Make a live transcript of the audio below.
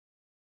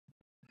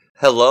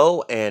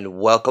Hello and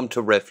welcome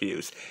to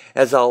Refuse.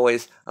 As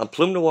always, I'm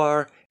Plume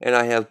Noir and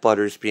I have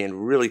Butters being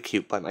really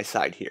cute by my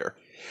side here.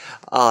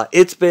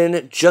 It's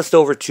been just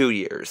over 2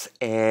 years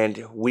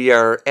and we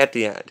are at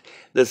the end.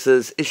 This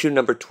is issue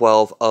number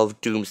 12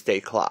 of Doomsday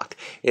Clock.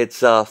 It's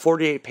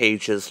 48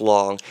 pages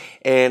long,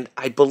 and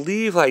I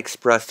believe I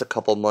expressed a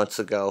couple months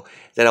ago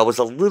that I was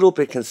a little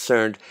bit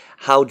concerned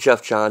how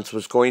Jeff Johns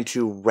was going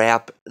to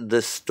wrap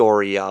this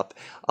story up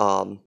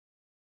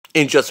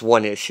in just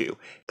one issue,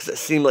 because it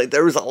seemed like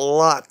there was a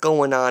lot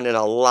going on and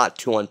a lot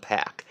to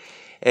unpack.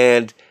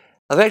 And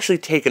I've actually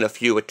taken a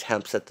few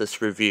attempts at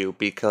this review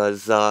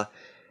because there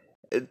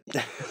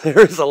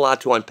is a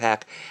lot to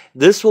unpack.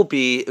 This will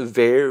be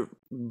very,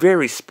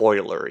 very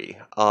spoilery.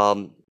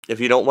 If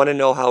you don't want to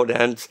know how it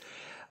ends,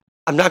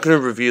 I'm not going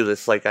to review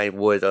this like I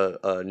would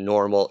a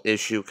normal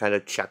issue, kind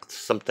of check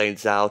some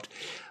things out,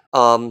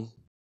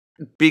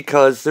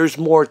 because there's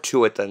more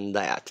to it than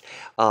that.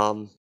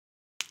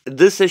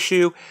 This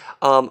issue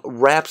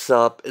wraps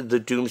up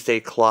the Doomsday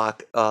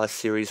Clock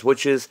series,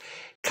 which is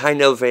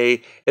kind of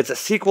it's a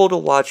sequel to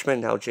Watchmen.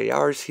 Now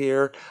JR's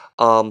here.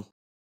 A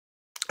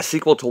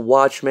sequel to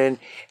Watchmen,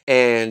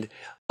 and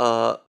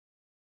a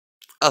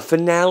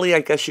finale, I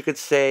guess you could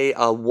say,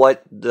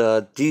 what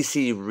the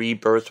DC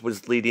Rebirth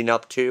was leading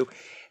up to.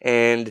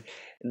 And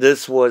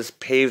this was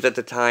paved at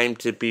the time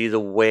to be the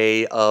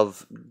way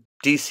of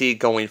DC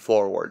going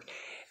forward.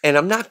 And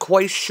I'm not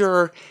quite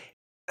sure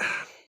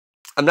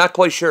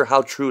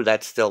how true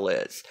that still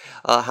is,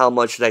 how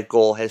much that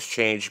goal has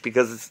changed,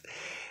 because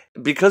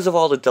of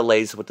all the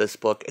delays with this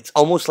book. It's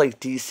almost like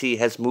DC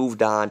has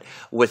moved on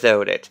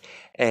without it.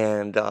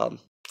 And,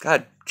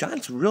 God,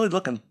 John's really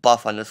looking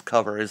buff on this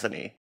cover, isn't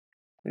he?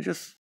 He's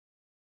just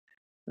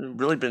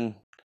really been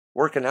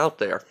working out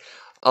there.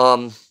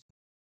 Now,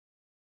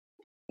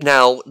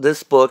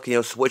 this book,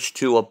 switched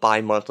to a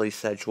bi-monthly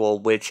schedule,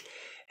 which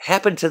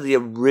happened to the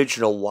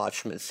original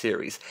Watchmen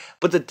series.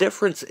 But the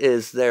difference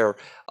is the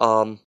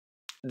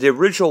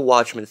original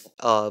Watchmen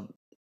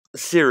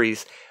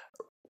series,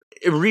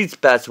 it reads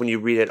best when you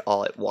read it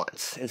all at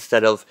once,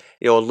 instead of,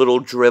 a little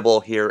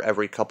dribble here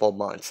every couple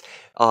months.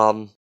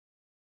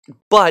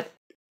 But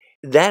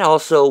that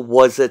also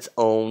was its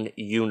own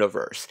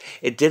universe.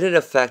 It didn't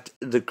affect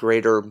the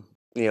greater,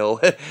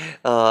 a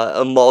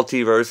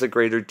multiverse, a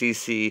greater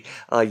DC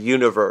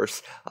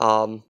universe,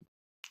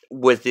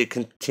 with the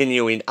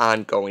continuing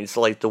ongoings,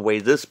 like the way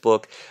this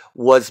book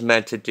was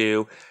meant to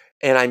do,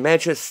 and I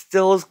imagine it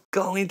still is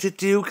going to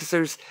do, because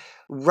there's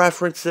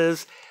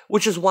references,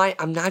 which is why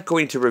I'm not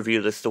going to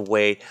review this the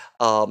way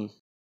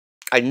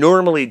I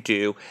normally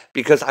do,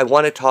 because I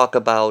want to talk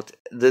about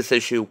this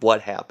issue,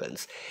 what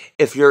happens.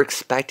 If you're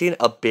expecting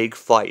a big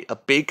fight, a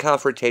big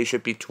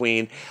confrontation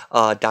between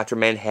Dr.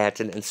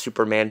 Manhattan and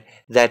Superman,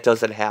 that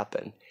doesn't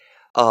happen.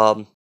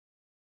 I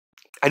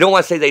don't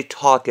want to say they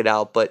talk it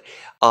out, but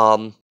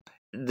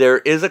there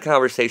is a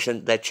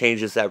conversation that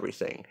changes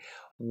everything,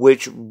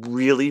 which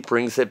really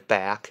brings it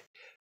back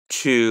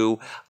to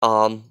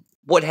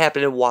what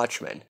happened in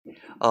Watchmen,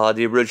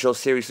 the original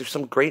series. There's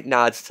some great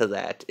nods to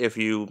that if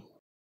you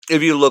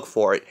look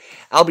for it.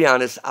 I'll be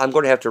honest, I'm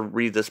going to have to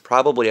read this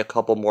probably a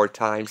couple more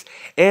times,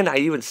 and I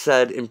even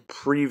said in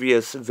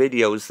previous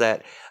videos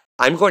that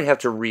I'm going to have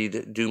to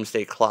read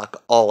Doomsday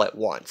Clock all at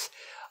once,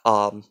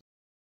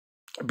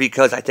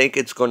 because I think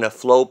it's going to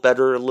flow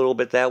better a little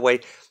bit that way.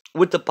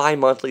 With the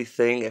bi-monthly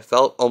thing, it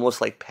felt almost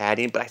like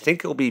padding, but I think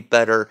it'll be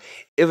better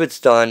if it's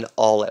done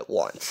all at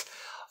once.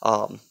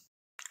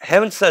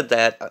 Having said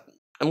that,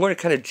 I'm going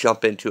to kind of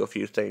jump into a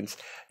few things.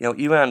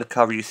 Even on the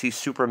cover, you see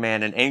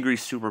Superman, an angry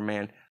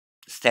Superman,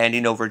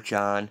 standing over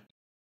John.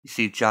 You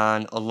see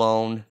John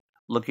alone,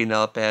 looking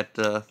up at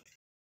the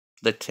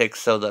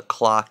ticks of the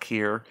clock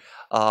here.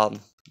 I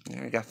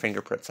got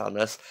fingerprints on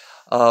this.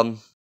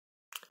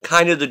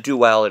 Kind of the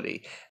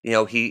duality.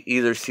 He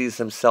either sees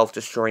himself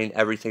destroying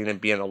everything and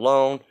being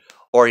alone,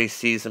 or he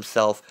sees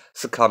himself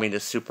succumbing to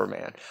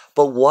Superman.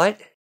 But what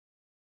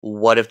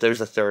if there's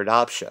a third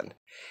option?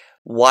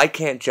 Why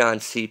can't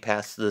John see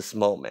past this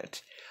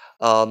moment?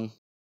 And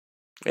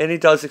he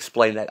does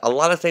explain that. A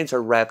lot of things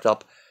are wrapped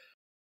up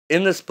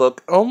in this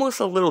book, almost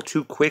a little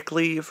too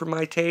quickly for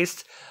my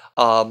taste.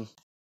 But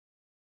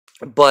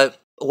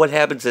what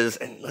happens is,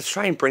 and let's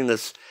try and bring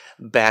this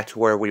back to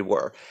where we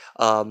were.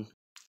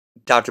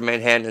 Dr.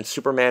 Manhattan and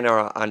Superman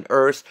are on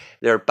Earth.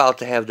 They're about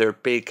to have their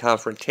big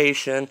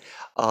confrontation.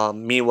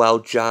 Meanwhile,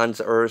 John's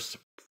Earth,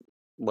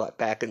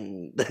 back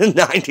in the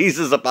 90s,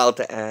 is about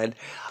to end.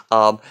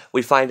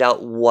 We find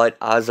out what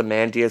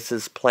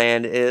Ozymandias'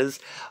 plan is,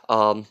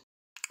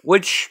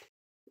 which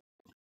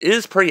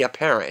is pretty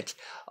apparent.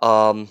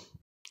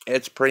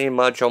 It's pretty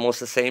much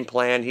almost the same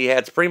plan he had.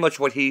 It's pretty much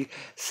what he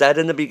said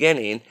in the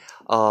beginning.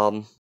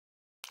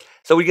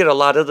 So we get a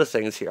lot of the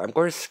things here. I'm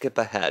going to skip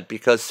ahead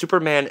because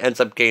Superman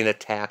ends up getting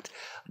attacked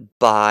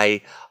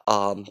by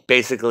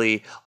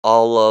basically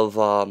all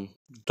of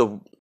the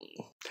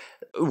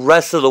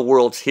rest of the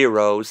world's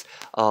heroes,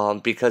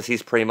 because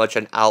he's pretty much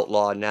an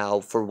outlaw now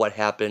for what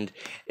happened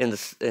in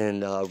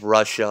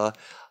Russia.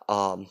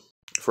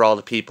 for all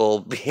the people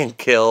being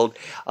killed.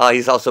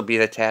 He's also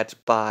being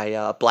attacked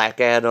by Black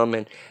Adam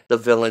and the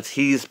villains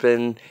he's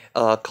been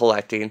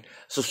collecting.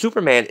 So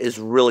Superman is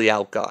really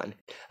outgunned.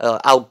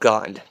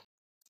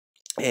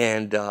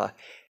 And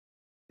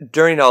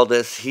during all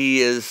this,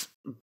 he is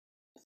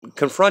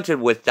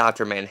confronted with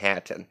Dr.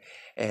 Manhattan.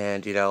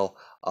 And,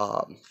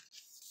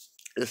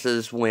 this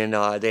is when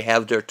they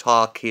have their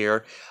talk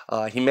here.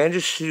 He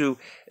manages to.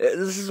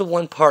 This is the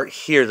one part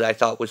here that I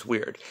thought was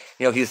weird.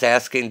 He's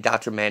asking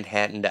Dr.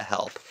 Manhattan to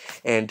help,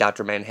 and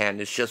Dr. Manhattan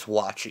is just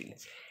watching.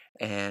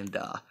 And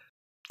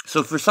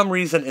so, for some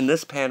reason, in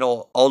this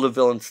panel, all the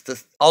villains,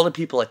 all the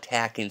people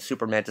attacking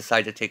Superman,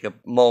 decide to take a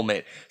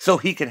moment so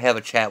he can have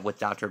a chat with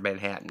Dr.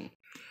 Manhattan.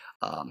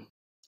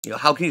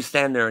 How can you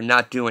stand there and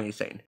not do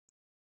anything?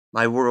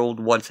 My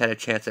world once had a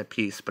chance at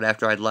peace, but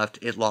after I left,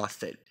 it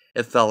lost it.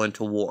 It fell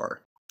into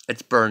war.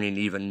 It's burning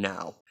even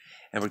now.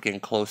 And we're getting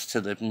close to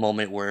the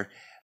moment where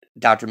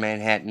Dr.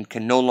 Manhattan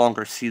can no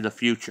longer see the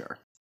future.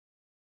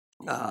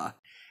 And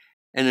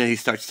then he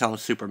starts telling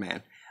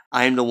Superman,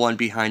 I am the one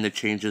behind the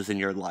changes in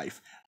your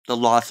life. The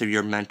loss of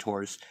your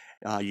mentors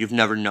you've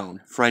never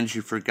known. Friends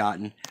you've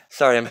forgotten.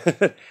 Sorry,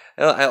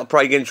 I'll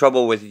probably get in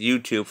trouble with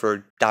YouTube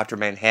for Dr.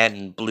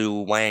 Manhattan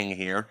Blue Wang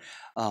here.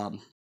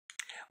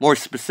 More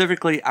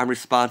specifically, I'm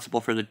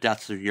responsible for the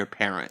deaths of your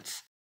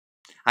parents.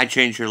 I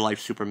changed your life,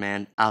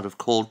 Superman, out of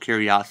cold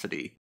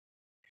curiosity.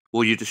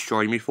 Will you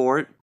destroy me for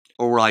it?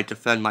 Or will I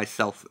defend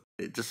myself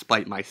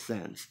despite my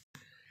sins?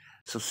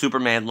 So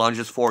Superman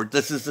lunges forward.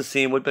 This is the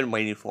scene we've been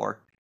waiting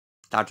for.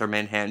 Dr.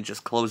 Manhattan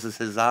just closes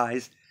his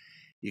eyes.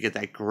 You get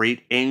that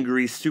great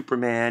angry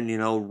Superman,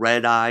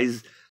 red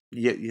eyes,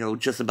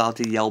 just about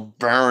to yell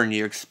burn,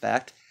 you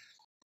expect.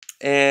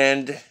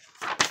 And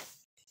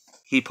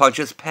he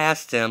punches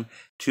past him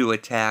to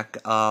attack,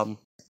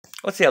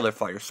 what's the other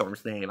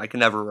Firestorm's name? I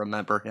can never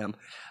remember him.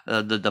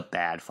 The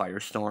bad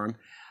Firestorm.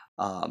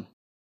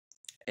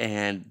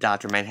 And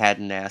Dr.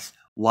 Manhattan asks,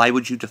 why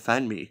would you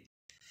defend me?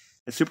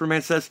 And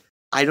Superman says,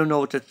 I don't know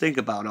what to think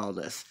about all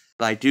this,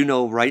 but I do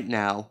know right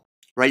now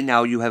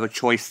you have a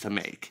choice to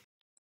make.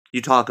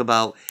 You talk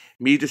about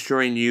me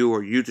destroying you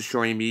or you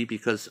destroying me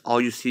because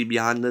all you see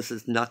beyond this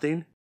is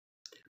nothing.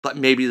 But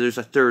maybe there's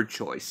a third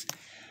choice,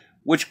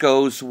 which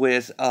goes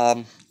with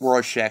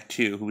Rorschach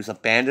too, who's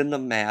abandoned the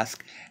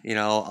mask,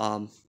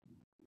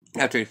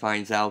 after he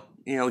finds out,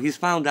 he's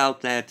found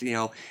out that,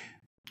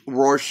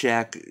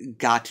 Rorschach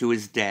got to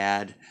his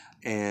dad,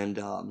 and,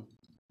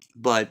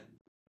 but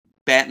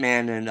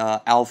Batman and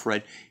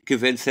Alfred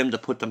convince him to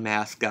put the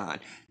mask on,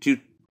 to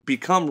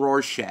become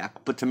Rorschach,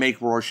 but to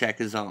make Rorschach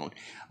his own.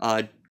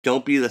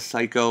 Don't be the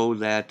psycho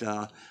that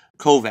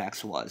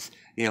Kovacs was,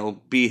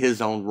 be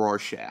his own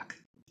Rorschach.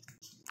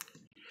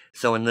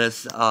 So in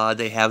this,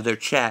 they have their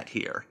chat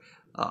here.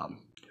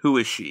 Who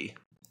is she?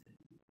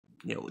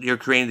 You're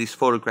creating these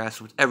photographs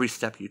with every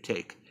step you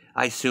take.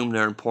 I assume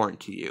they're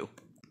important to you.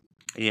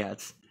 Yeah,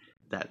 it's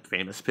that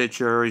famous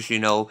picture. As you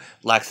know,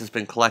 Lex has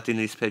been collecting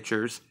these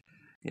pictures.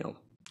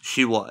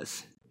 She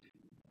was.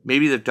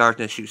 Maybe the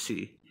darkness you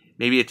see.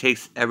 Maybe it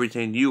takes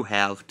everything you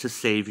have to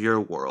save your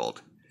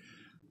world.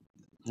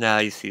 Now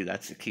you see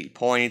that's the key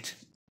point.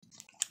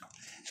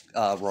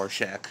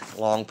 Rorschach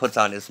Long puts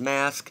on his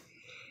mask.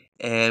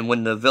 And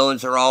when the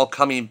villains are all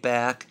coming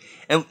back,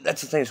 and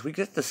that's the thing, is we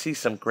get to see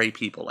some great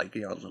people, like,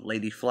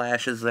 Lady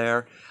Flash is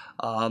there,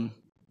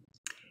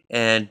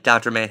 and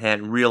Dr.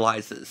 Manhattan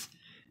realizes,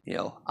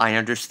 I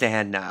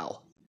understand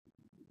now.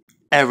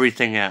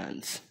 Everything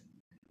ends.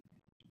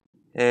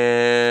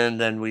 And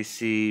then we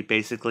see,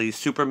 basically,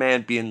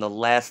 Superman being the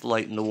last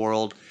light in the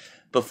world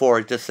before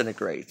it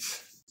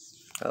disintegrates.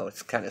 Oh,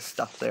 it's kind of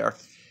stuck there.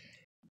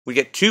 We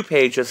get 2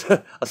 pages,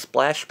 a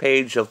splash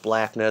page of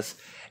blackness,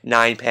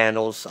 9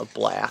 panels of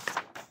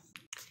black.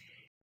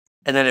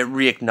 And then it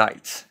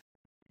reignites.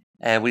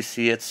 And we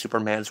see it's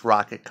Superman's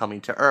rocket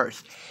coming to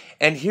Earth.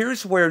 And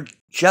here's where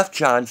Jeff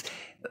Johns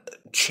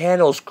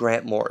channels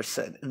Grant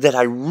Morrison that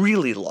I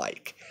really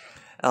like.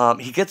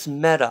 He gets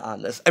meta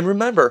on this. And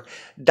remember,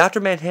 Dr.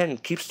 Manhattan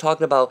keeps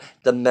talking about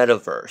the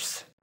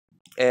metaverse.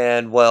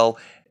 And, well,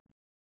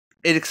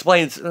 it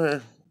explains,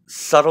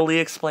 subtly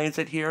explains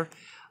it here.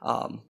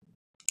 The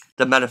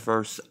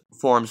metaverse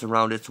forms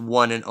around its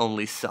one and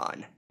only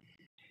sun.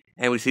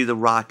 And we see the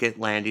rocket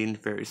landing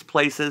various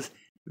places,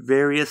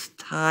 various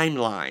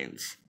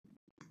timelines.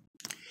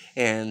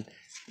 And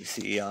you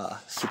see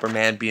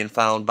Superman being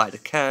found by the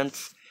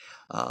Kents.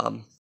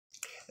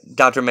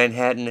 Dr.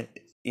 Manhattan,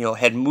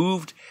 had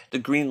moved the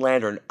Green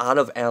Lantern out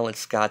of Alan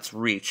Scott's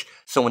reach.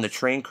 So when the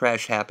train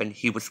crash happened,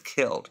 he was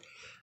killed.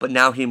 But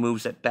now he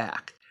moves it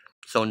back.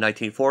 So in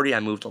 1940, I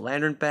moved the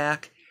Lantern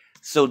back.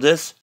 So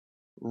this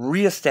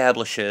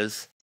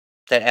reestablishes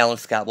that Alan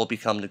Scott will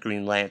become the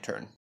Green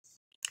Lantern.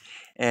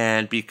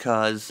 And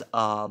because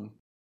Dr.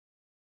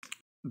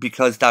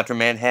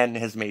 Manhattan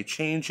has made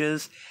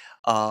changes,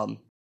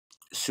 Superboy,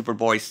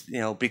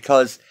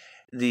 because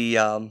the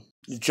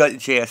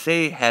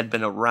JSA had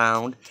been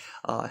around,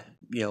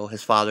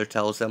 his father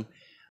tells him,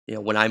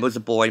 When I was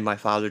a boy, my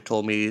father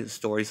told me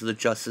stories of the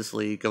Justice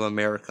League of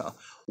America,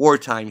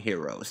 wartime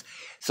heroes.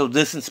 So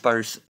this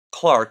inspires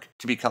Clark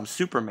to become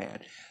Superman.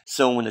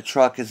 So when the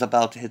truck is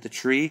about to hit the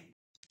tree,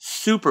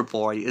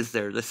 Superboy is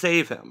there to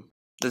save him,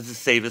 to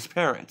save his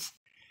parents.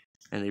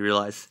 And they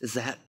realize, is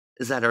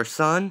that our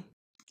son?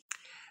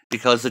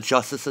 Because the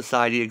Justice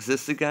Society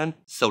exists again,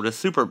 so does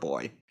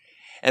Superboy.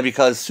 And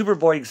because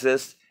Superboy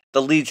exists,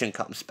 the Legion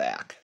comes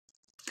back.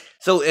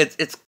 So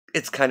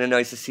it's kind of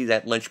nice to see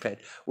that linchpin.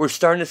 We're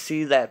starting to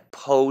see that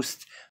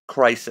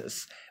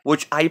post-crisis,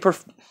 which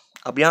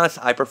I'll be honest,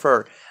 I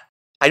prefer.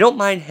 I don't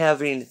mind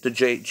having the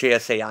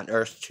JSA on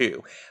Earth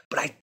too, but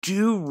I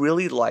do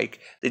really like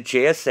the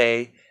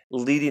JSA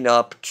leading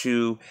up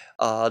to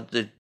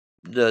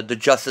the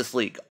Justice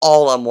League,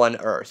 all on one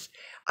Earth.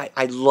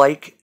 I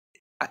like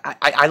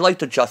I like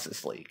the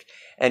Justice League,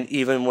 and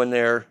even when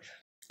they're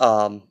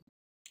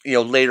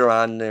later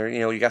on there,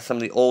 you got some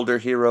of the older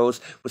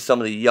heroes with some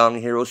of the young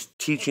heroes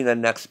teaching the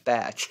next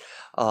batch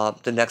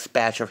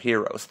of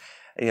heroes.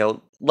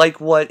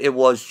 Like what it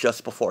was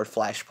just before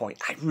Flashpoint.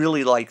 I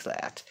really like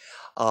that.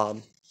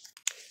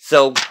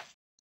 So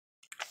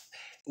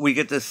we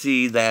get to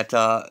see that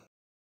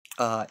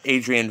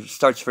Adrian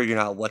starts figuring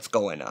out what's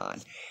going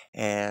on,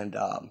 and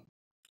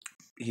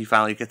he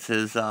finally gets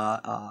his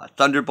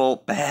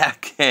Thunderbolt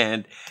back,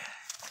 and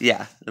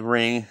yeah, the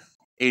ring.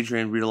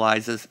 Adrian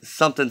realizes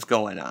something's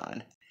going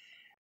on.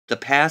 The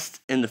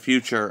past and the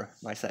future,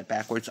 I said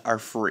backwards, are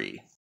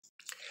free.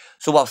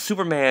 So while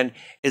Superman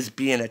is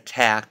being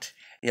attacked,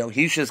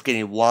 he's just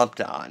getting whomped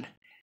on.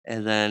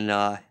 And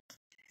then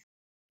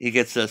he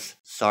gets this,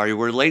 sorry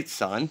we're late,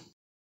 son.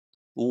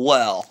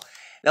 Well,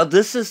 now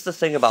this is the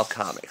thing about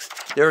comics.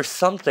 There are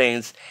some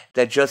things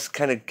that just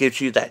kind of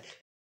gives you that,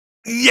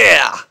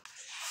 yeah!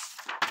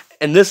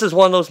 And this is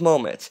one of those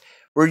moments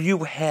where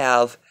you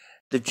have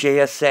the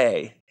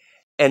JSA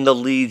and the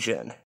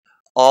Legion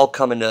all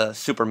coming to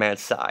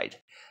Superman's side.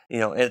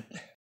 And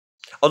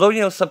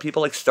although, some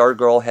people like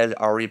Stargirl had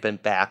already been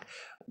back,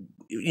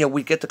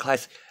 we get the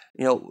class,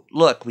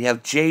 look, we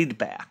have Jade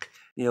back.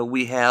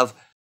 We have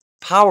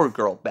Power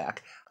Girl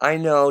back. I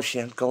know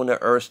she's going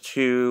to Earth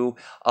 2,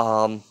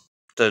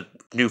 the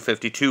new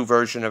 52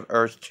 version of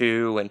Earth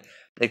 2, and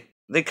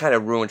they kind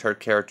of ruined her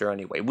character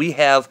anyway.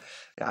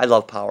 I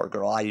love Power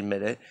Girl, I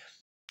admit it.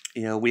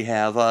 We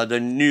have the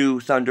new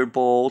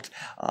Thunderbolt.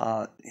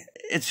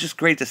 It's just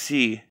great to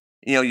see.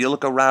 You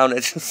look around,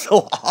 it's just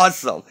so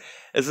awesome.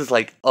 It's just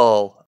like,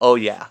 oh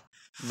yeah,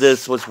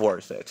 this was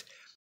worth it.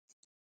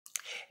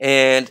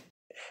 And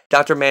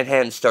Dr.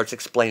 Manhattan starts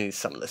explaining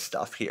some of this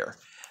stuff here.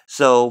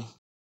 So,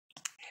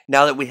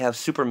 now that we have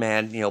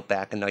Superman,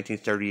 back in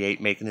 1938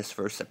 making his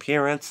first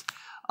appearance,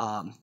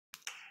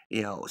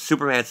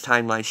 Superman's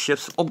timeline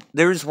shifts. Oh,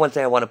 there's one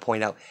thing I want to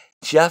point out.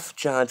 Jeff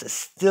Johns is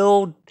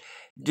still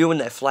doing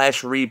that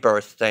Flash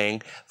Rebirth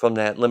thing from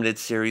that limited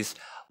series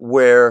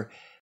where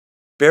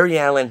Barry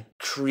Allen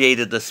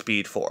created the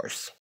Speed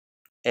Force.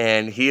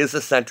 And he is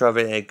the center of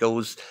it, and it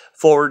goes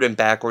forward and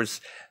backwards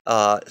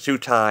through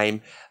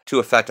time to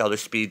affect other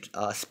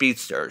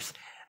speedsters.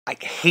 I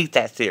hate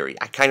that theory.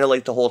 I kind of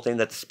like the whole thing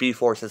that the Speed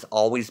Force has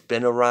always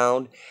been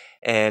around,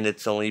 and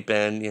it's only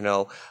been,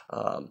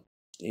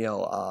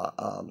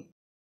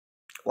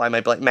 why am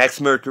I blank? Max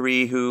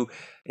Mercury, who,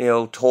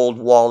 told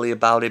Wally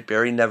about it.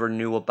 Barry never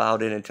knew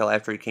about it until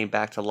after he came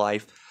back to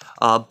life.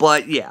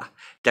 But yeah,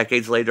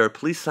 decades later, a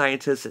police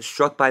scientist is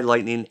struck by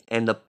lightning,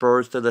 and the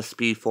birth of the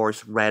Speed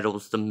Force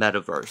rattles the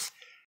metaverse.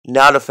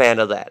 Not a fan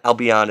of that, I'll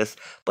be honest,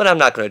 but I'm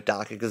not going to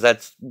dock it because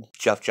that's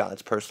Jeff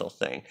Johns' personal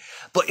thing.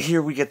 But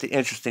here we get the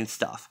interesting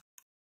stuff.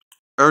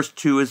 Earth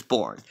 2 is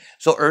born.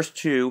 So Earth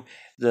 2,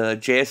 the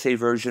JSA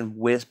version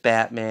with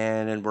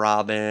Batman and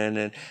Robin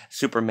and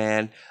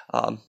Superman,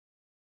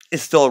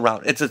 is still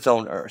around. It's its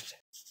own Earth.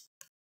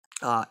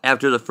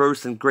 After the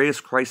first and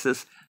greatest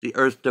crisis, the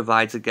Earth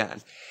divides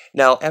again.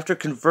 Now, after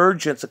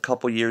Convergence a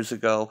couple years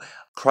ago,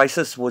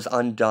 Crisis was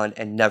undone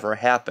and never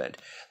happened.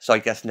 So I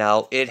guess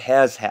now it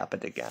has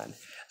happened again.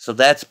 So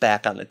that's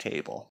back on the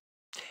table.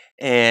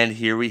 And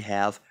here we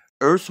have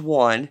Earth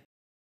 1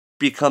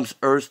 becomes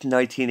Earth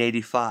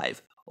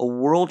 1985, a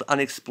world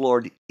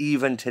unexplored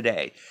even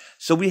today.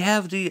 So we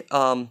have the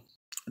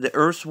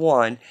Earth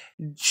 1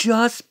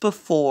 just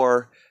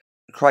before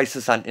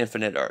Crisis on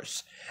Infinite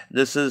Earths.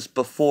 This is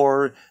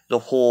before the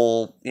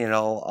whole,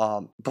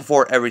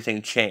 before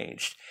everything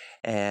changed.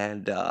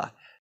 And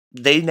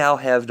they now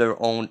have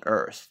their own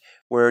Earth,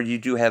 where you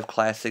do have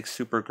classic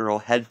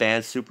Supergirl,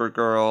 headband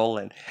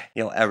Supergirl, and,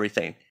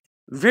 everything.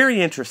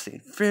 Very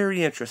interesting,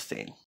 very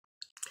interesting.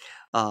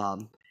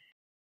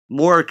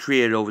 More are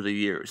created over the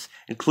years,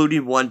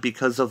 including one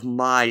because of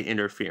my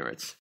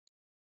interference.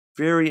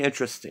 Very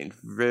interesting,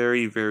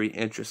 very, very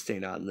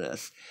interesting on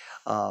this.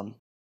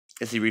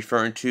 Is he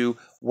referring to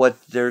what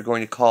they're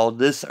going to call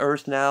this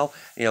Earth now?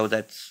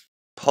 That's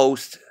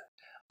post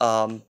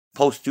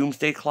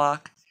Doomsday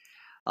Clock,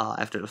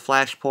 after the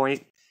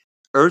Flashpoint.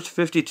 Earth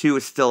 52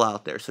 is still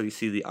out there, so you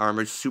see the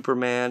armored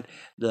Superman,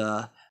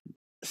 the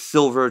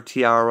silver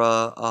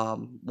tiara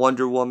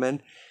Wonder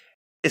Woman.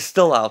 is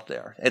still out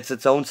there. It's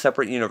its own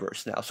separate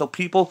universe now. So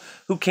people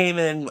who came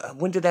in,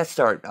 when did that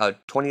start?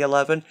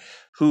 2011,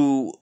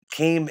 who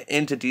came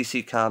into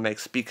DC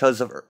Comics because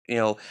of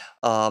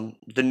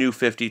the New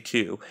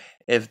 52.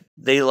 If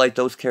they like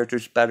those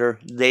characters better,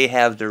 they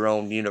have their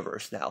own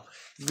universe now.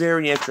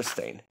 Very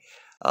interesting.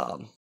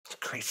 Um,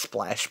 Great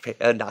splash page,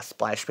 not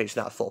splash page,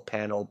 not full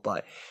panel,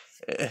 but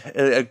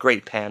a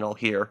great panel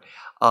here.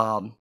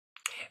 And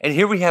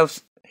here we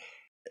have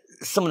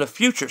some of the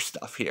future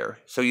stuff here.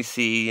 So you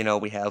see,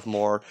 we have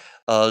more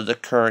the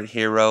current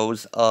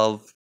heroes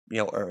of,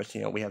 Earth.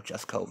 We have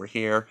Jessica over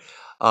here.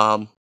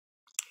 Um,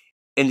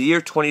 in the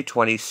year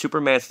 2020,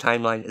 Superman's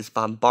timeline is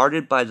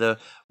bombarded by the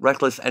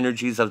reckless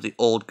energies of the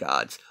old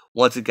gods,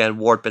 once again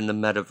warping the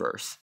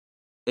metaverse.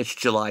 It's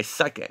July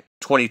 2nd,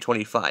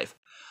 2025.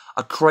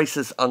 A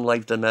crisis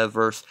unlike the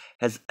metaverse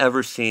has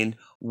ever seen,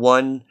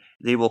 one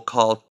they will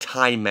call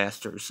Time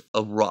Masters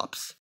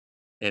erupts.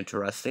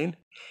 Interesting.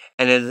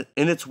 And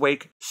in its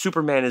wake,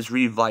 Superman is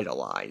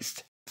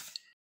revitalized.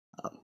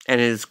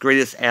 And his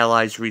greatest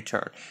allies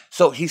return.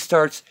 So he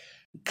starts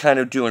kind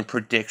of doing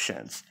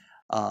predictions.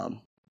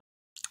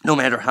 No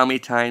matter how many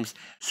times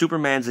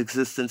Superman's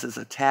existence is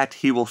attacked,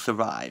 he will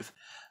survive.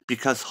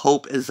 Because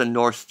hope is the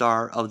North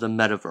Star of the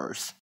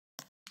metaverse.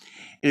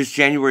 It is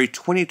January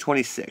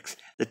 2026.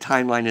 The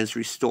timeline is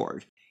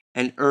restored.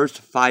 And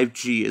Earth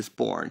 5G is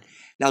born.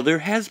 Now, there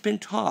has been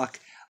talk...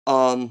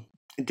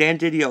 Dan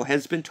Didio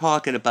has been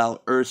talking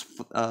about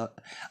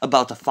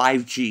about the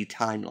 5G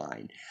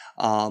timeline.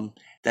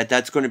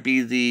 That's going to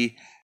be the,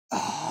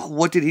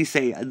 what did he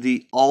say?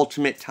 The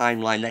ultimate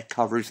timeline that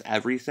covers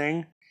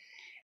everything.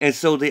 And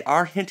so they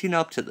are hinting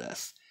up to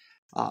this.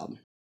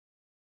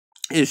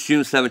 It's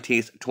June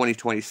 17th,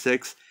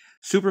 2026.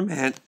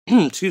 Superman,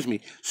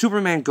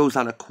 Superman goes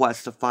on a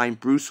quest to find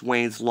Bruce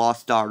Wayne's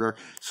lost daughter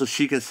so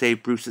she can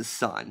save Bruce's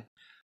son.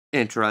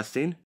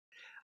 Interesting.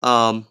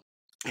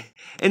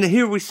 And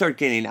here we start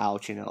getting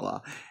out,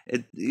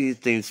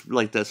 things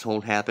like this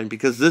won't happen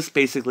because this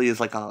basically is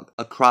like a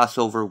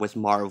crossover with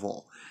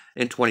Marvel.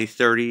 In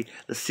 2030,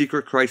 the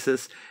Secret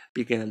Crisis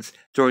begins,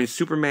 throwing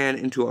Superman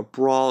into a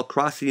brawl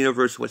across the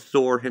universe with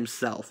Thor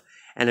himself,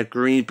 and a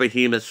green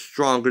behemoth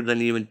stronger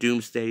than even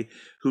Doomsday,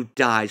 who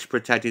dies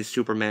protecting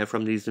Superman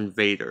from these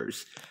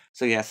invaders.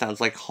 So yeah,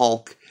 sounds like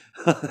Hulk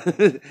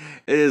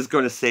is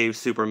going to save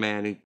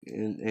Superman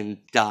and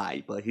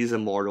die, but he's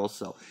immortal,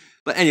 so...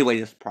 But anyway,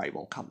 this probably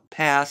won't come to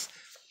pass.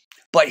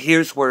 But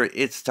here's where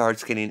it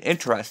starts getting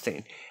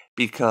interesting.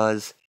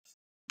 Because,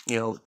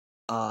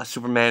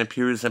 Superman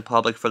appears in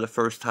public for the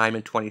first time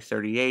in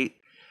 2038.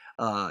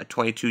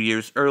 22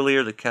 years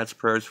earlier, the Kent's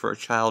prayers for a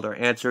child are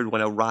answered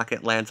when a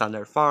rocket lands on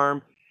their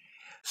farm.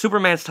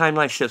 Superman's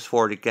timeline shifts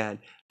forward again.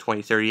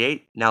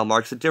 2038 now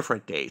marks a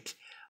different date.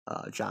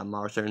 John,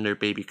 Martha, and their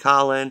baby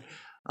Colin.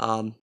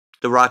 The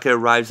rocket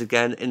arrives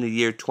again in the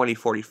year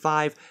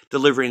 2045,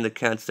 delivering the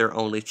Kents their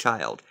only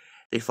child.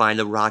 They find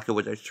the rocket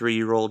with their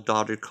 3-year-old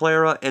daughter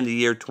Clara in the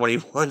year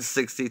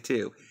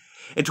 2162.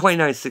 In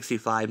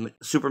 2965,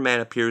 Superman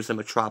appears in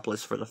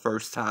Metropolis for the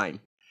first time.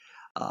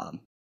 The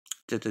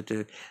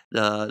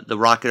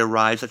rocket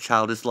arrives, a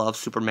child is loved,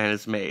 Superman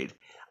is made.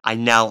 I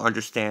now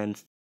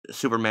understand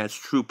Superman's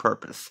true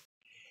purpose.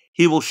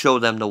 He will show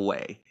them the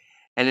way.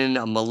 And in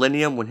a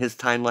millennium, when his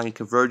timeline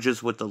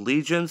converges with the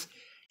Legion's,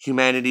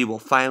 humanity will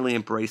finally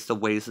embrace the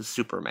ways of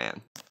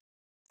Superman.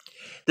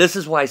 This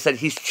is why I said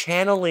he's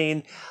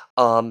channeling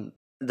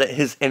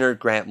his inner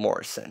Grant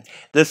Morrison.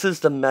 This is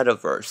the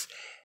metaverse.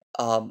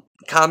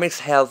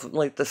 Comics have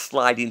like the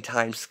sliding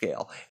time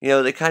scale.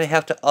 They kind of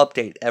have to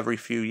update every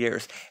few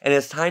years. And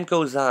as time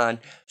goes on,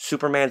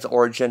 Superman's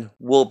origin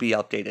will be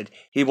updated.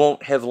 He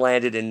won't have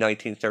landed in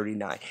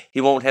 1939.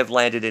 He won't have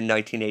landed in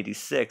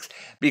 1986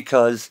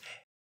 because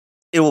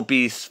it will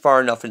be far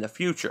enough in the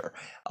future.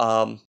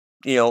 In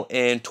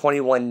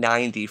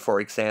 2190, for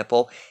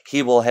example,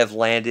 he will have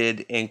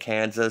landed in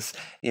Kansas,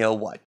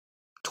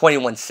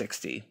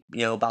 2160,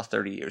 about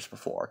 30 years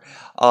before.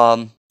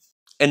 And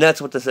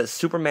that's what this is.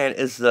 Superman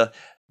is the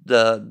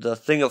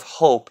thing of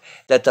hope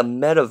that the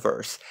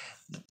metaverse,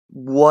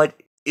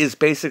 what is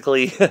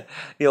basically,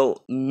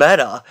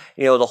 meta,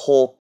 the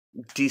whole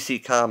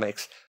DC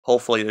Comics,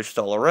 hopefully they're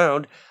still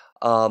around,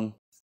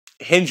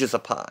 hinges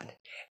upon.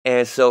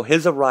 And so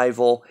his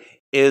arrival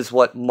is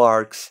what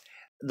marks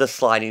the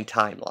sliding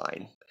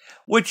timeline,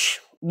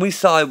 which we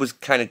saw it was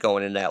kind of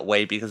going in that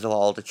way because of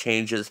all the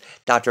changes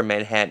Dr.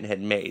 Manhattan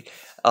had made.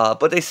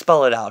 But they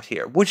spell it out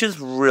here, which is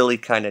really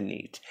kind of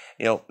neat.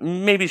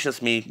 Maybe it's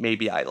just me,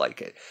 maybe I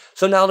like it.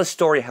 So now the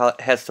story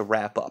has to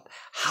wrap up.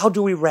 How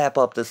do we wrap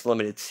up this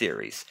limited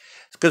series?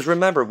 Because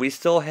remember, we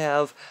still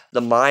have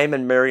the Mime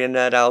and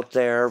Marionette out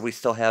there. We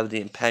still have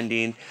the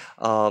impending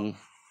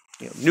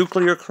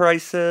nuclear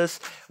crisis.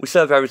 We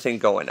still have everything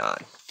going on.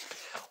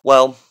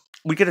 Well,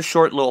 we get a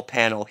short little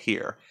panel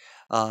here.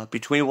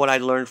 Between what I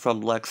learned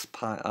from Lex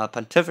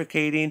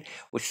pontificating,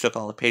 which took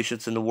all the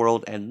patience in the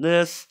world, and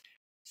this,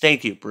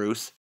 thank you,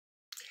 Bruce.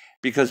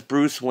 Because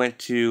Bruce went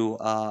to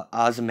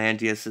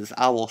Ozymandias'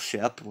 owl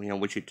ship,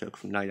 which he took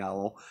from Night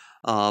Owl,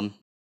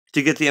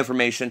 to get the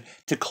information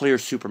to clear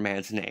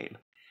Superman's name.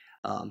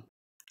 Um,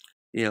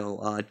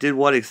 did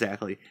what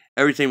exactly?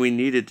 Everything we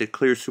needed to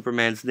clear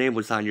Superman's name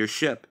was on your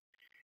ship.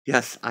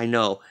 Yes, I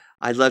know.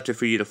 I left it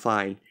for you to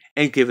find,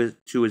 and give it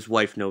to his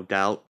wife, no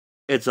doubt.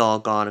 It's all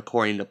gone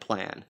according to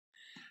plan.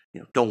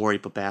 Don't worry,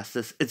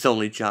 Babastus. It's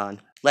only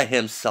John. Let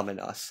him summon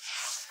us.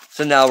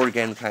 So now we're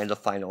getting kind of the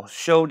final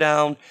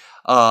showdown.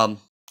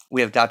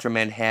 We have Dr.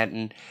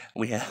 Manhattan.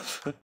 We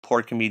have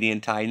poor comedian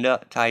tied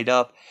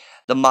up.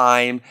 The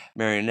Mime,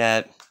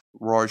 Marionette,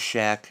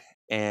 Rorschach,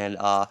 and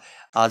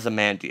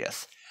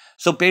Ozymandias.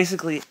 So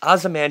basically,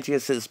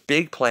 Ozymandias'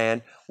 big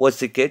plan was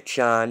to get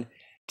John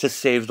to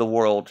save the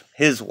world,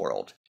 his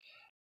world.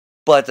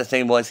 But the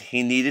thing was,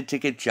 he needed to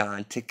get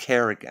John to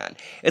care again.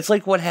 It's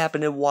like what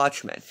happened in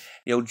Watchmen.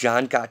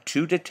 John got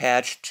too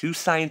detached, too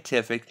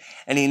scientific,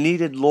 and he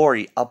needed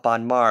Laurie up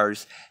on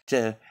Mars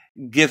to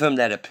give him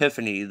that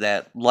epiphany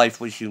that life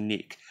was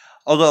unique.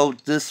 Although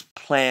this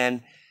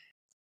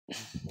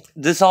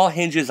all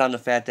hinges on the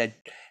fact that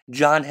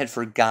John had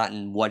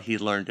forgotten what he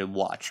learned in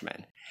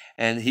Watchmen.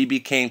 And he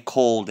became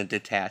cold and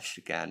detached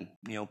again.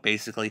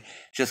 Basically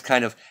just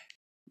kind of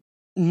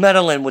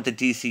meddling with the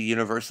DC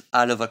universe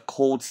out of a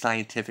cold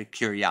scientific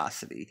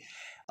curiosity.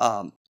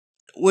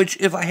 Which,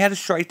 if I had a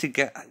strike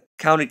to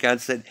count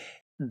against it,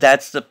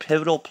 that's the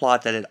pivotal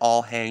plot that it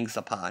all hangs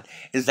upon,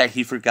 is that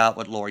he forgot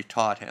what Laurie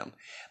taught him.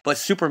 But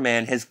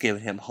Superman has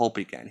given him hope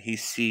again. He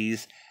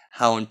sees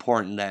how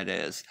important that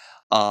is.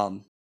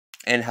 And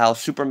how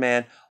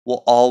Superman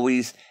will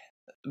always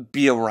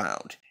be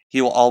around. He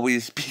will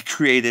always be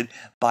created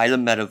by the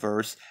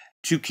metaverse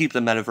to keep the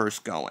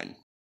metaverse going.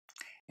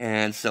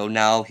 And so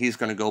now he's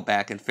going to go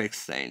back and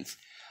fix things.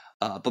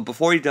 But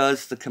before he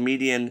does, the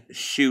comedian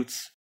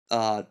shoots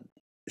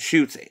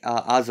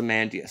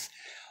Ozymandias,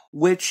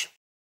 which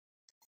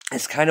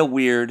is kind of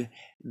weird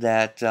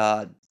that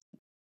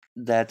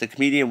that the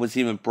comedian was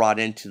even brought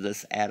into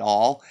this at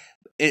all.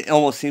 It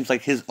almost seems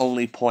like his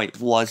only point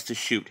was to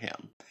shoot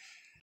him.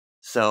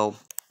 So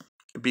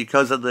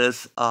because of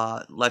this,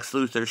 Lex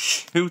Luthor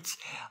shoots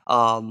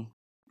the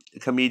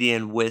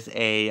comedian with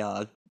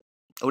a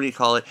what do you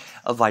call it?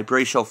 A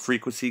vibrational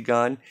frequency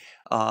gun.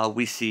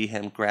 We see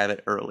him grab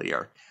it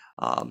earlier.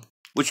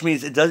 Which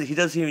means he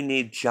doesn't even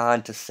need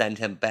John to send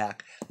him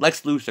back.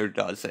 Lex Luthor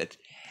does it.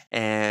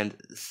 And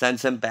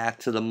sends him back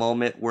to the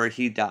moment where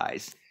he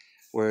dies.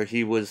 Where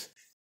he was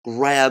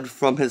grabbed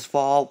from his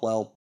fall.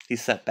 Well,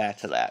 he's sent back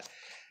to that.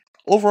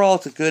 Overall,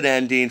 it's a good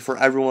ending for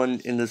everyone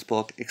in this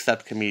book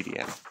except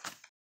Comedian.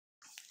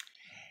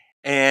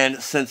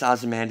 And since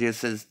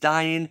Ozymandias is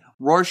dying,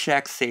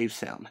 Rorschach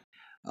saves him.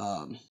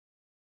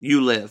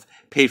 You live,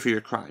 pay for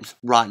your crimes,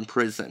 rot in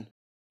prison.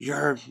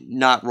 You're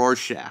not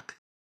Rorschach.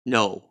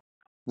 No,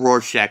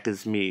 Rorschach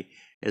is me,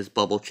 as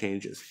Bubble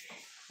changes.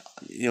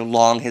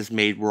 Long has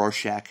made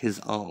Rorschach his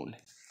own.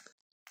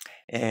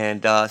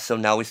 And so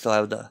now we still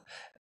have the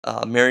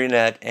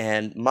Marionette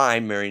and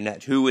my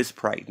Marionette, who is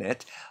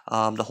pregnant.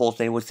 The whole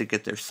thing was to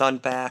get their son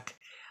back.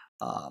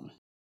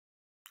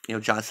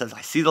 John says,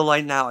 I see the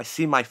light now, I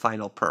see my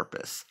final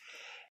purpose.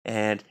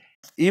 And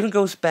even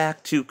goes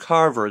back to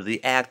Carver,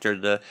 the actor,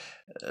 the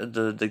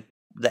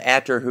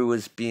actor who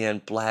was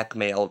being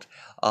blackmailed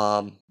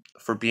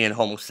for being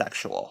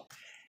homosexual.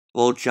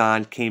 Well,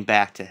 John came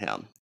back to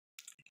him.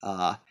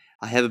 I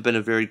haven't been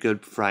a very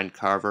good friend,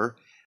 Carver,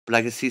 but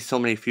I can see so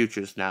many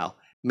futures now.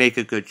 Make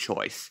a good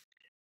choice.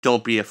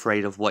 Don't be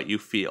afraid of what you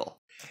feel.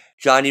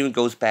 John even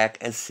goes back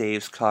and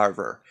saves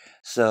Carver.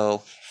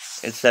 So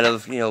instead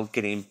of,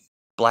 getting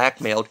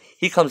blackmailed,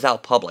 he comes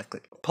out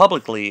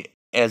publicly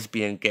as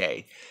being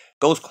gay.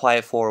 Goes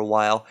quiet for a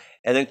while,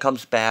 and then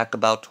comes back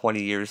about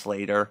 20 years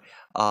later.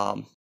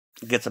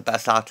 Gets a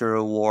Best Actor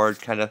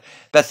award, kind of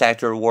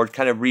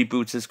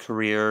reboots his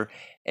career,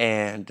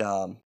 and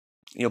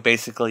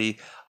basically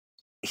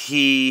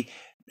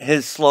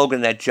his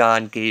slogan that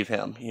John gave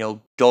him,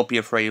 don't be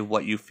afraid of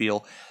what you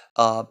feel,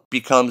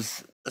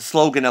 becomes a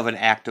slogan of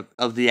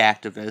the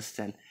activist.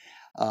 And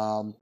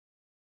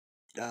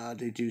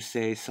they do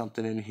say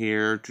something in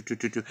here.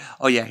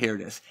 Oh yeah, here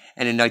it is.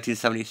 And in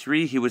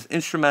 1973, he was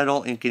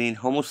instrumental in getting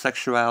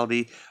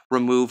homosexuality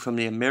removed from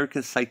the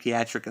American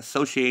Psychiatric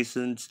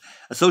Association's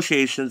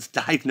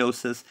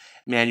Diagnosis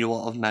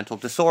Manual of Mental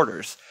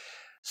Disorders.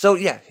 So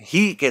yeah,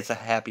 he gets a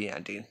happy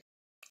ending.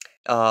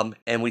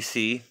 And we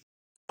see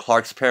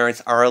Clark's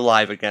parents are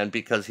alive again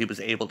because he was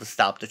able to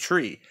stop the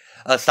tree.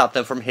 Stop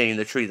them from hitting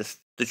the tree.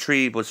 The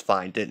tree was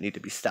fine, didn't need to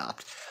be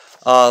stopped.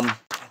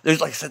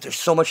 There's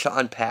so much to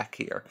unpack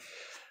here.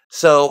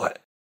 So,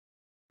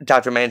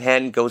 Dr.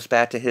 Manhattan goes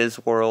back to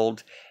his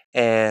world,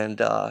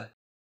 and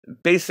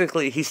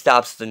basically he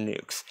stops the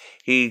nukes.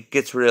 He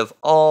gets rid of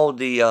all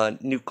the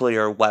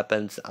nuclear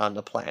weapons on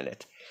the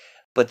planet.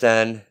 But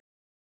then,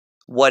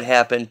 what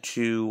happened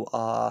to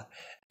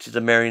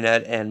the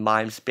Marionette and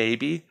Mime's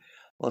baby?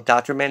 Well,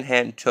 Dr.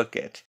 Manhattan took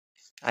it.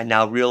 I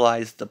now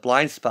realize the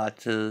blind spot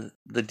to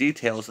the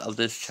details of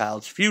this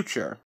child's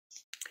future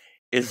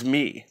is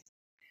me.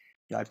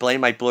 I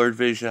blame my blurred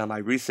vision on my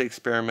recent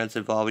experiments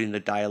involving the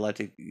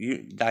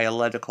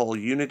dialectical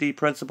unity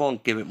principle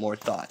and give it more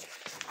thought.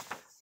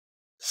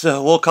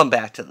 So we'll come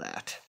back to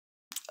that.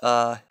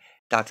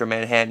 Dr.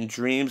 Manhattan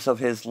dreams of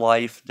his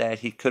life that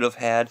he could have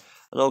had,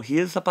 although he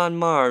is up on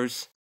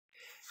Mars.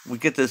 We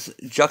get this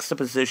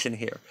juxtaposition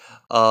here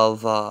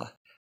of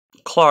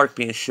Clark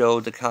being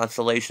showed the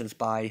constellations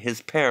by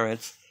his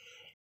parents,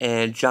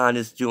 and John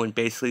is doing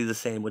basically the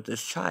same with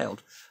this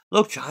child.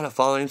 Look, John, a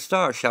falling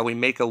star. Shall we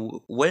make a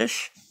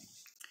wish?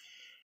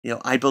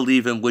 I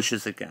believe in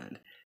wishes again.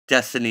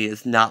 Destiny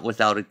is not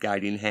without a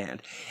guiding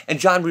hand. And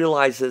John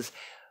realizes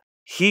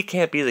he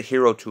can't be the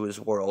hero to his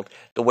world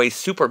the way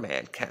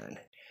Superman can,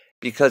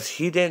 because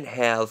he didn't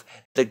have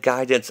the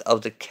guidance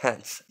of the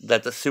Kents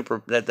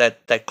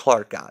that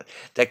Clark got,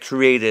 that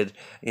created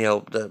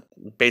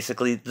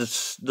basically the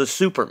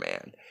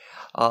Superman.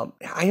 I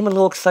am a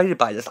little excited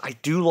by this. I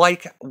do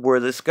like where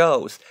this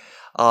goes,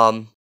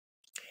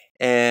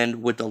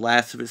 and with the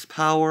last of his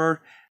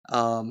power.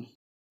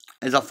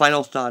 As a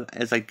final thought,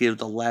 as I give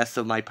the last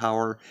of my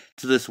power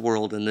to this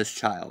world and this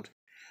child,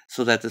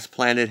 so that this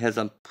planet has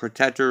a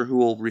protector who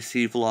will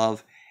receive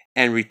love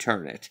and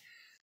return it.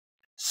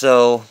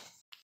 So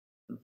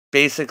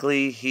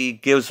basically, he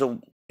gives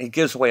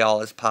away all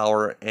his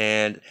power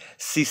and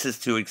ceases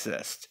to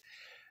exist.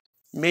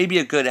 Maybe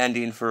a good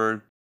ending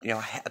for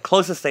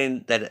closest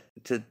thing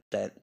to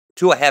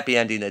a happy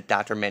ending that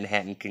Dr.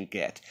 Manhattan can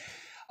get.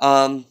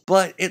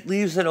 But it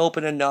leaves it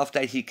open enough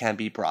that he can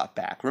be brought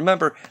back.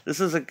 Remember, this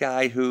is a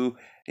guy who,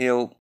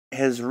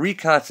 has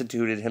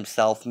reconstituted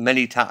himself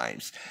many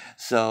times.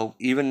 So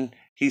even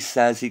he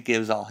says he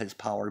gives all his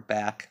power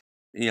back,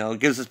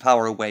 gives his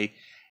power away,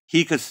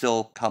 he could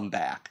still come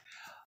back.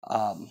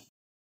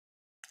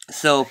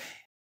 So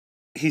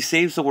he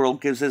saves the world,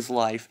 gives his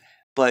life,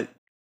 but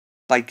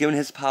by giving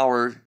his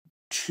power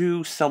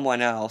to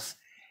someone else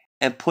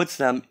and puts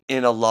them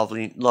in a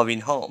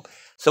loving home.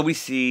 So we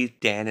see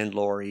Dan and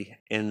Lori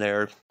in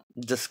their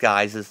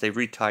disguises. They've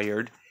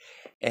retired,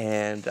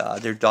 and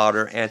their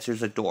daughter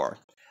answers the door.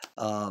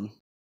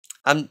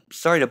 I'm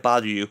sorry to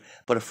bother you,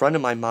 but a friend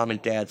of my mom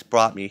and dad's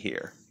brought me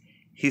here.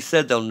 He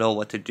said they'll know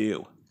what to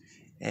do.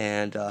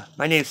 And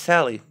my name's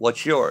Sally.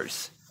 What's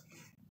yours?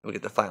 We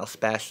get the final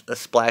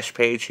splash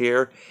page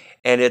here,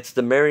 and it's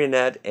the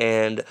marionette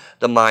and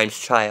the mime's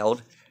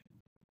child.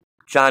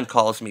 John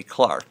calls me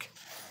Clark.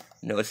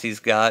 Notice he's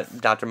got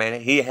Dr.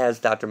 Manhattan. He has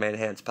Dr.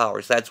 Manhattan's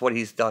powers. That's what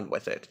he's done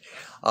with it.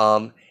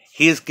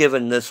 He has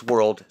given this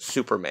world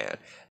Superman.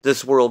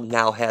 This world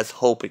now has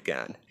hope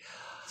again.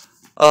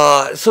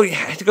 So yeah,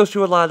 I had to go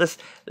through a lot of this.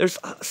 There's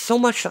so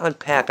much to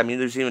unpack. I mean,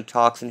 there's even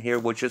talks in here,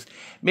 which just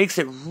makes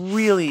it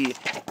really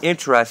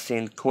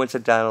interesting,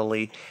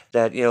 coincidentally,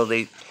 that,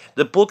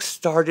 the book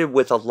started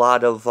with a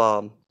lot of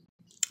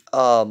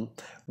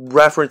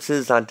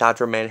references on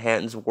Dr.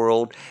 Manhattan's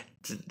world.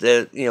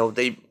 They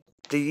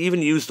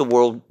even use the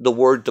word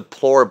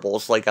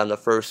deplorables, like on the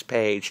first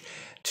page,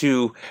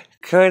 to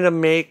kind of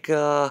make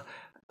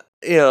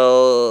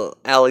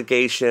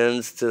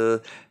allegations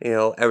to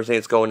everything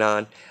that's going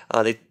on.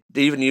 They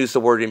even use the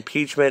word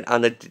impeachment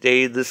on the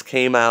day this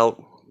came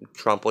out.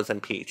 Trump was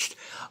impeached.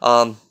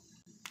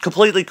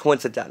 Completely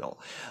coincidental.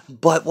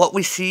 But what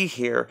we see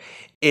here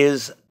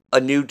is a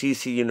new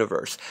DC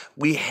universe.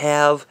 We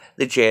have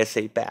the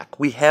JSA back.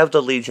 We have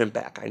the Legion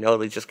back. I know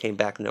they just came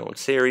back in their own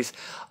series.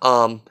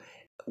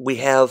 We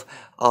have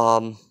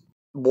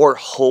more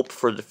hope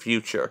for the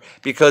future,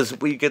 because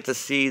we get to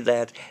see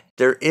that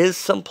there is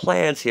some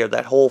plans here,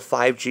 that whole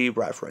 5G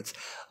reference.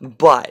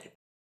 But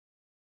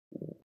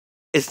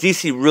is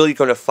DC really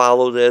going to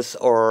follow this,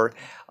 or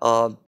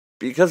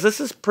because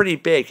this is pretty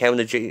big, having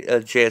the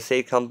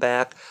JSA come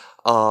back?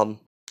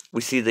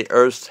 We see the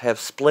Earths have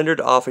splintered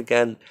off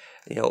again.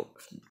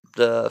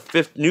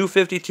 The new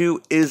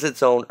 52 is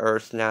its own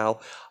Earth now.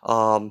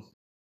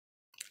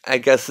 I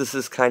guess this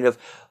is kind of,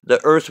 the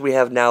Earth we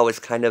have now is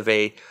kind of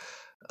a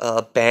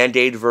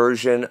Band-Aid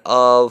version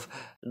of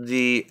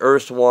the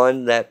Earth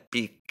 1 that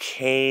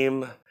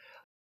became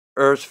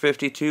Earth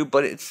 52,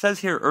 but it says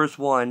here Earth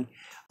 1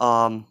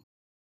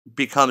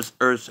 becomes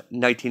Earth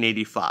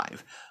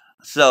 1985.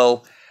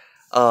 So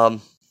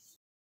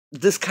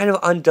this kind of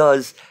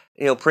undoes,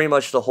 pretty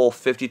much the whole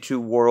 52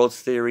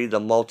 worlds theory, the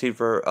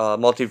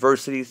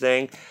multiversity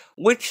thing,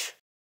 which,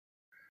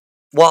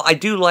 while I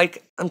do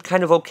like, I'm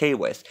kind of okay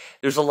with.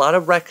 There's a lot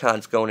of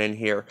retcons going in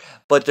here,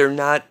 but they're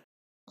not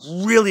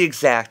really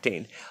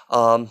exacting.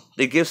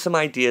 They give some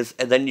ideas,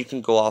 and then you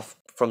can go off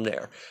from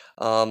there.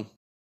 I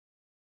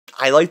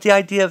like the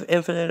idea of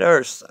infinite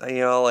Earths.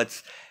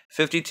 It's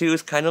 52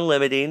 is kind of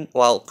limiting.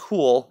 While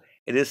cool,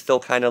 it is still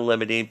kind of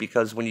limiting,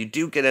 because when you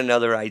do get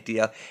another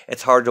idea,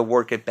 it's hard to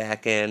work it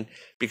back in,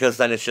 because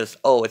then it's just,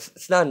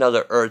 it's not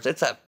another Earth,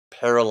 it's a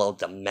parallel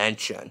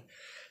dimension.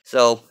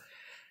 So,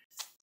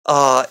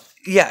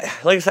 yeah,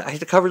 like I said, I had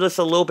to cover this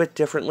a little bit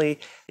differently,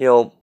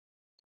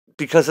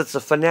 because it's the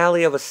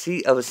finale of a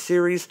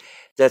series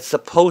that's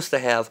supposed to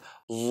have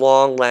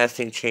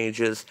long-lasting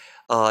changes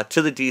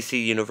to the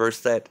DC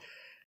universe that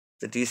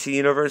the DC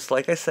Universe,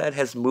 like I said,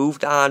 has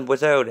moved on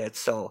without it,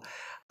 so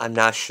I'm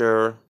not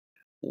sure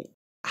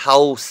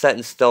how set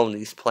in stone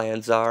these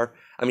plans are.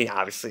 I mean,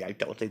 obviously, I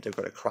don't think they're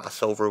going to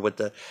cross over with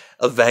the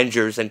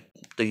Avengers in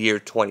the year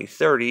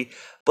 2030,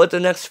 but the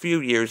next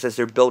few years, as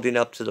they're building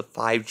up to the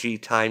 5G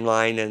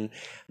timeline and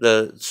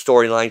the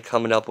storyline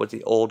coming up with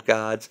the old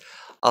gods,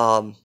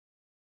 um,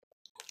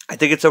 I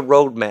think it's a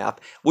roadmap,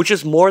 which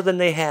is more than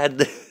they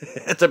had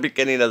at the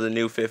beginning of the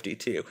New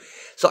 52.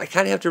 So I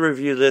kind of have to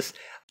review this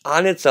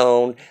on its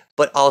own,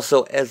 but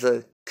also as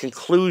a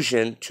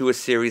conclusion to a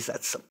series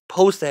that's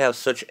supposed to have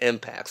such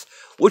impacts,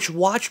 which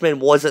Watchmen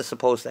wasn't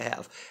supposed to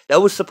have.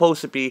 That was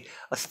supposed to be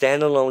a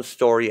standalone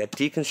story, a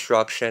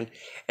deconstruction,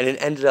 and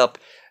it ended up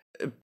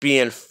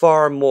being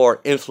far more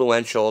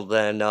influential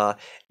than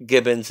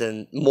Gibbons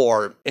and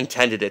Moore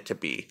intended it to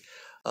be.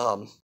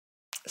 Um,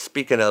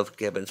 Speaking of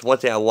Gibbons, one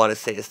thing I want to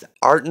say is the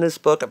art in this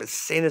book, I've been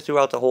saying it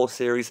throughout the whole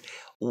series,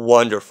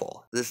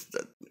 wonderful.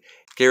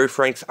 Gary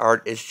Frank's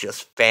art is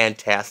just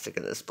fantastic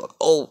in this book.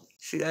 Oh,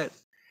 see that?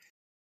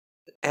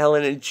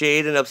 Alan and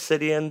Jade and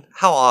Obsidian?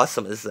 How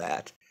awesome is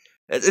that?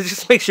 It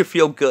just makes you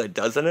feel good,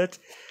 doesn't it?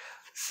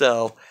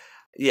 So,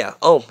 yeah.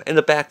 Oh, in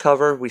the back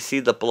cover, we see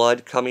the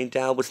blood coming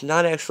down. It was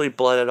not actually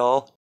blood at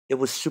all. It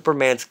was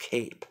Superman's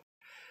cape.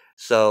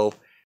 So,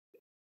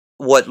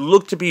 what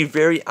looked to be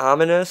very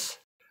ominous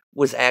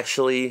was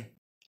actually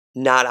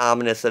not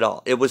ominous at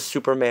all. It was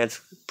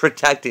Superman's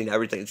protecting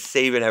everything,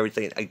 saving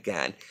everything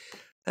again.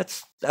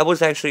 That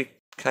was actually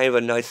kind of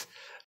a nice,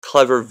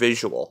 clever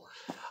visual.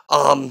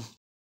 I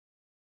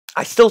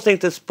still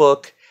think this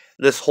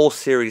whole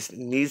series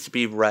needs to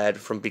be read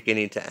from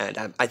beginning to end.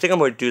 I think I'm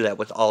going to do that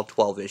with all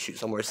 12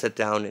 issues. I'm going to sit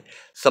down at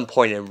some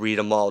point and read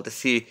them all to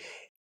see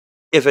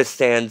if it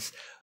stands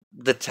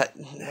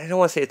I don't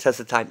want to say a test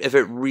of time, if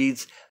it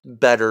reads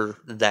better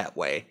that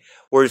way.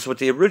 Whereas with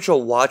the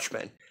original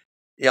Watchmen,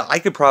 I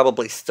could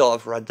probably still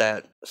have read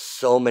that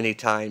so many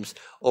times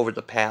over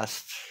the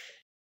past,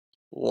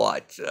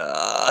 going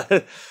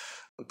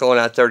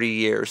on 30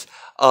 years.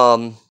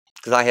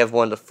 Because I have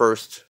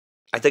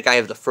I think I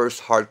have the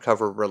first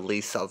hardcover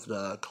release of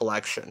the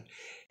collection,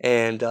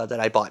 and that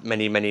I bought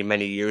many, many,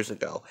 many years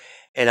ago.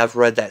 And I've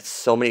read that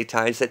so many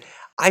times that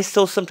I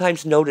still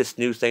sometimes notice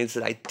new things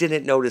that I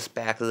didn't notice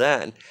back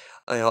then,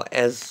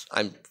 as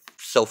I'm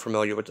so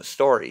familiar with the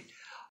story.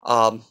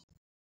 I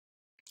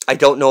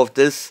don't know if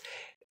this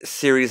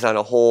series on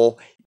a whole,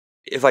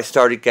 if I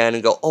start again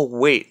and go, oh,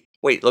 wait,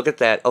 look at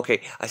that.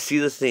 Okay, I see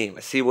the theme.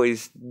 I see what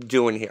he's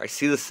doing here. I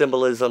see the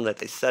symbolism that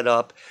they set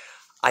up.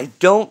 I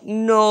don't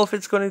know if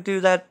it's going to do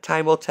that.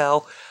 Time will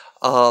tell.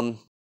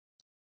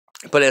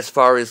 But as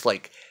far as,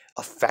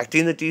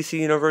 affecting the DC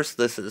Universe,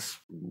 this is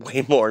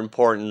way more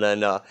important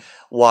than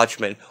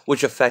Watchmen,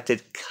 which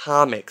affected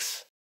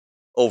comics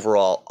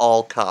overall,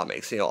 all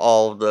comics,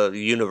 all the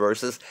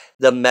universes,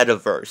 the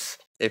metaverse,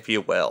 if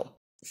you will.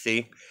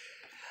 See?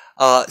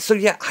 So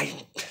yeah,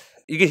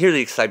 you can hear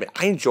the excitement.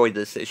 I enjoyed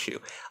this issue.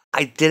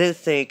 I didn't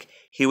think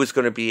he was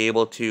going to be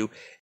able to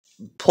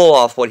pull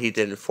off what he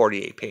did in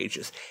 48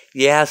 pages.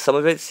 Yeah, some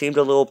of it seemed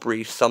a little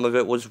brief, some of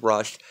it was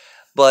rushed,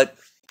 but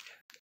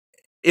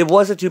it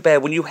wasn't too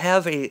bad. When you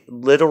have a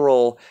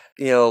literal,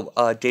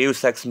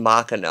 Deus Ex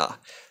Machina,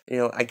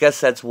 I guess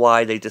that's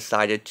why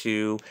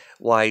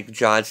why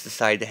Johns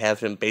decided to have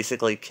him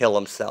basically kill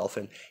himself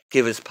and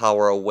give his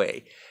power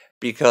away.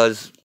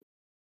 Because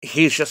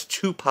he's just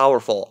too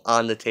powerful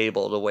on the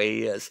table the way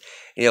he is.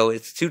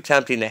 It's too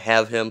tempting to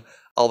have him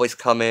always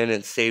come in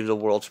and save the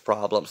world's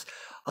problems.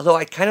 Although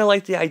I kind of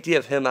like the idea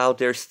of him out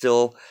there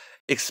still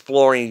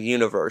exploring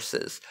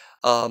universes.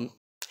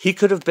 He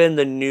could have been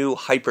the new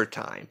Hyper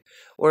Time,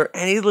 where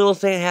any little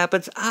thing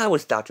happens, it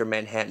was Dr.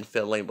 Manhattan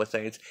fiddling with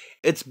things.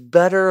 It's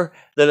better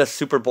than a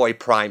Superboy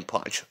Prime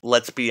Punch,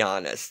 let's be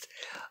honest.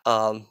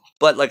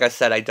 But like I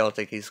said, I don't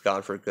think he's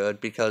gone for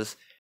good because,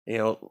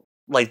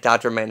 like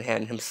Dr.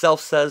 Manhattan himself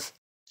says,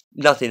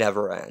 nothing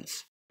ever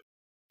ends.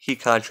 He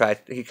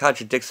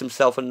contradicts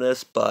himself in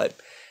this, but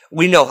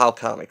we know how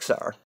comics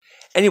are.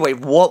 Anyway,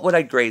 what would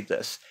I grade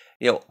this?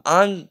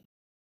 On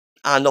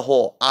the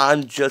whole,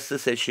 on just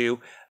this issue,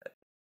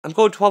 I'm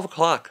going 12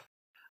 o'clock.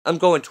 I'm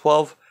going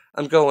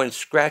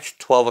scratch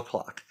 12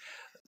 o'clock.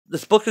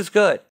 This book is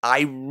good.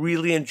 I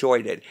really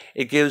enjoyed it.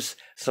 It gives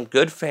some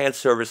good fan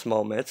service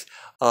moments.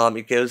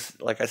 It gives,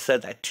 like I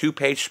said, that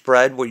 2-page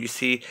spread where you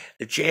see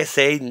the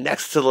JSA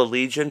next to the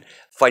Legion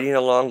fighting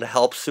along to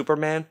help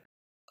Superman.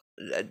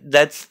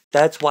 That's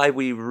why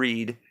we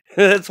read.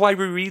 That's why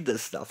we read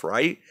this stuff,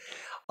 right?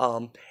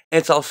 And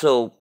it's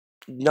also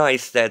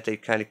nice that they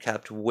kind of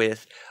kept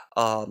with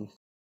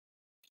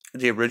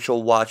the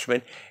original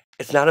Watchmen.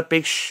 It's not a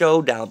big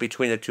showdown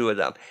between the two of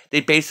them. They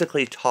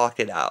basically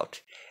talk it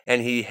out,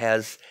 and he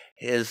has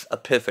his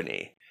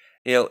epiphany.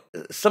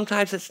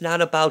 Sometimes it's not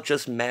about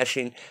just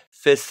mashing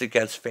fists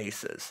against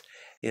faces.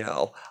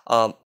 And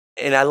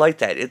I like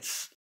that.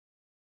 It's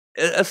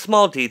a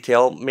small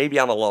detail. Maybe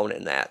I'm alone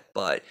in that,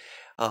 but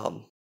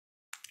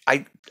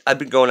I've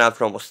been going on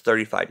for almost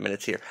 35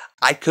 minutes here.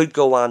 I could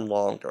go on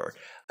longer.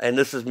 and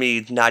this is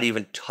me not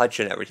even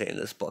touching everything in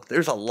this book.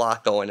 There's a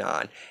lot going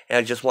on, and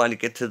I just wanted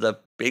to get to the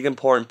big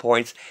important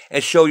points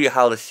and show you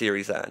how the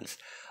series ends.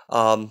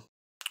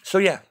 So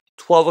yeah,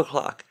 12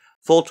 o'clock,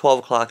 full 12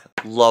 o'clock,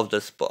 love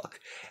this book,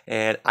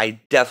 and I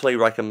definitely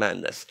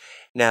recommend this.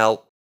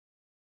 Now,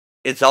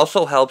 it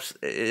also helps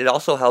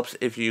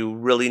if you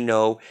really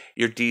know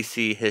your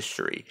DC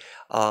history.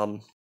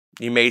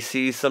 You may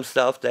see some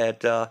stuff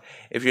that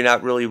if you're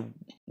not really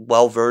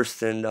well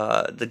versed in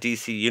the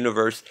DC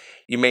universe,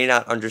 you may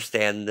not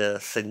understand the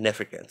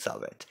significance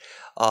of it.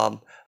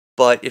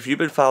 But if you've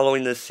been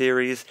following this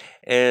series,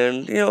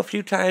 and a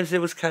few times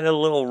it was kind of a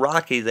little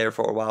rocky there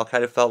for a while,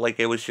 kind of felt like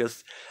it was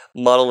just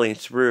muddling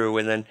through,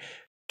 and then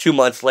 2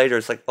 months later,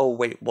 it's like, oh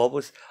wait, what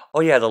was?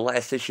 Oh yeah, the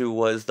last issue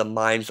was the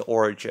mime's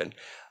origin.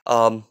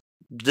 Um,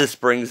 this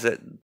brings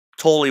it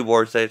totally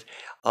worth it.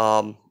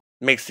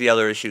 Makes the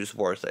other issues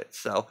worth it.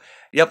 So,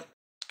 yep,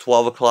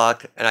 12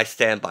 o'clock, and I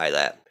stand by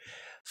that.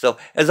 So,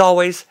 as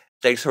always,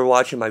 thanks for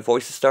watching. My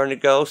voice is starting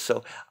to go,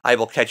 so I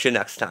will catch you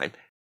next time.